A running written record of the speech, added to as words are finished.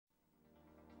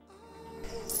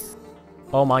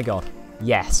Oh my god.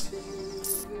 Yes.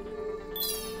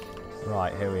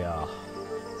 Right, here we are.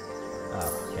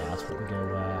 Oh, yeah, that's what we go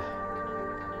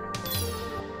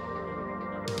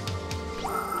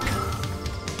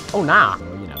Oh, nah!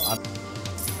 Well, you know,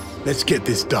 let's get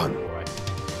this done.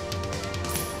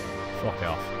 Fuck it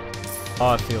off.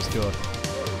 Oh, it feels good.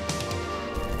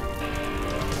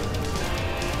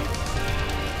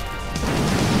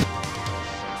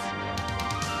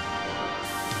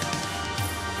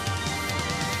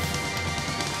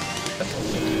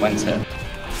 When's it?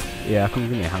 Yeah, come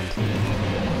give me a hand.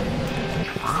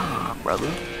 Ah,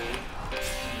 brother.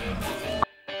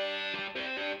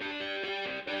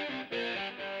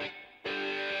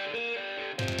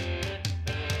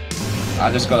 I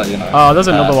just gotta, you know. Oh, there's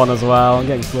another one as well. I'm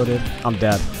getting flooded. I'm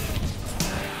dead.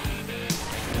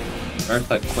 Very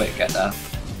quick, get there.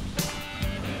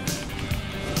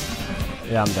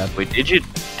 Yeah, I'm dead. Wait, did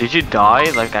you die?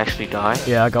 Like actually die?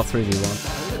 Yeah, I got 3v1.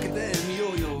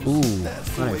 Ooh, that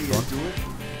ain't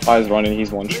fun. He's running,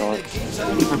 he's one shot. He's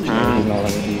not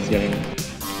running, he's getting...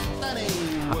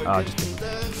 Oh,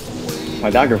 just My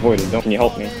dagger voided, can you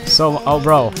help me? So, oh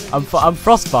bro, I'm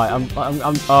frostbite, I'm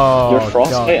oh You're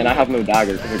frostbite God. and I have no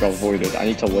dagger because it got voided. I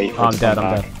need to wait for it to come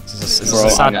back. This is a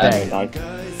sad day.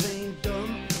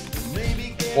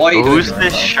 Who's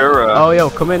this Shura? Oh yo,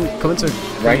 come into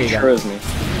Rank Shura's me.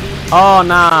 Oh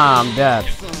nah, I'm dead.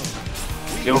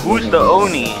 Yo, who's the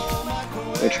Oni?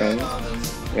 Which one?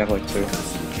 We have like two. I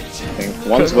think.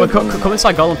 One's good. Come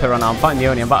inside Golem Pit right now, I'm fighting the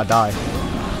Oni, I'm about to die.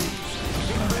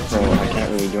 Bro, I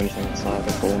can't really do anything inside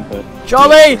the Golem Pit.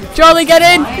 Charlie! Charlie, get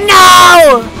in!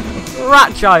 No!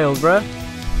 Rat child, bro.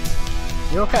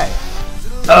 You okay?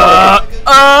 I'm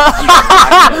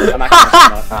actually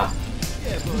not.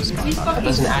 That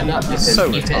doesn't add up because So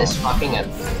you is fucking it.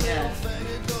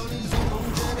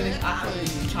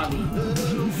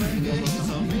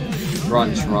 Run,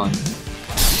 just run.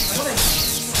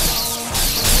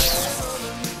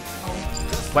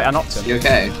 Wait, I knocked him. You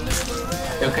okay?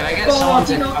 Yo, can I get someone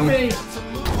to come?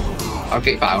 I'll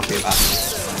get you back, I'll get you back.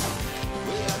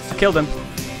 I killed him.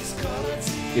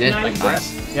 You did?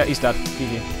 Nice. Yeah, he's dead.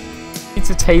 GG. Need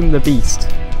to tame the beast.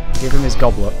 Give him his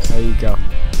goblet. There you go. I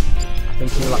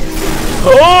think he like.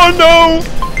 Oh no!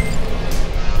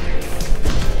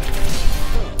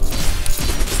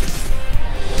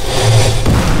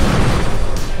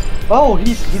 Oh,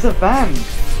 he's a vamp.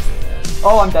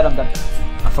 Oh, I'm dead.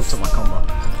 I fucked up my combo.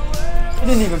 He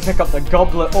didn't even pick up the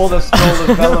goblet or the scroll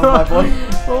of vellum, my boy.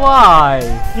 Why?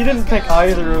 He didn't pick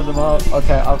either of them up.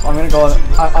 Okay, I'm gonna go on.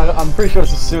 I'm pretty sure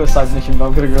it's a suicide mission, but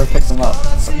I'm gonna go pick them up.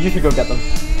 You should go get them.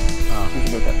 Oh. You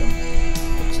should go get them.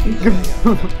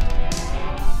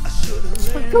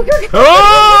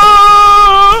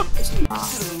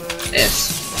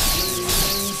 This.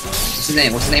 What's his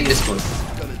name? What's the name of Discord?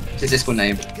 What's his Discord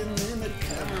name?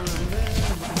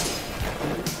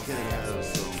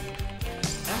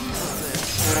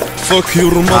 Fuck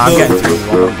your mother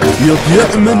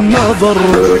يضيع من نظر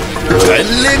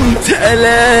علمت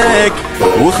عليك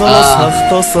وخلاص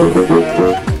هختصر.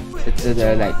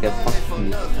 Like the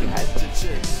fucking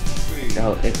the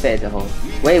whole it fed the whole.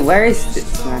 Wait, where is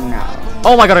this one now?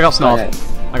 Oh my god, I got snuff.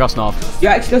 I got snuff. You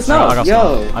actually got snuff? I got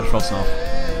Yo! snuff. I just rolled snuff.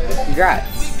 Congrats.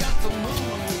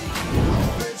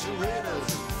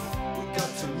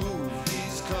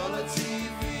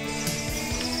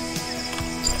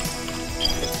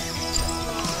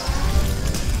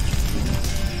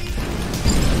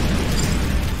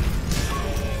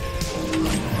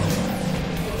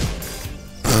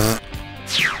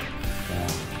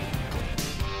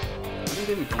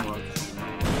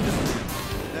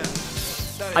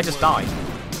 I just died.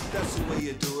 That's the way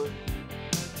you do it.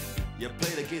 You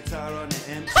play the guitar on the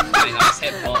MC. Nice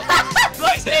hitbox.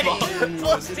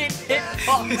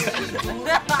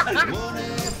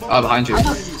 Oh, behind you. How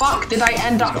the fuck did I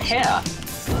end up here?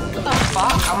 What the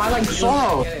fuck? Am I like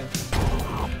Zoro?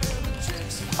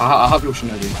 I'll help you,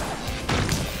 Shinobi.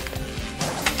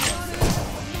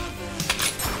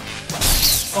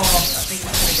 Oh, I think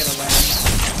I'm gonna get away.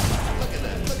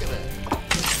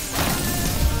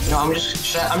 No, I'm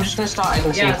just gonna start egg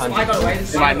this Yeah, I got away.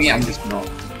 Like me, I'm just not.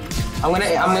 I'm gonna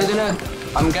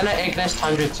egg this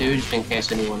 102 just in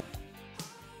case anyone.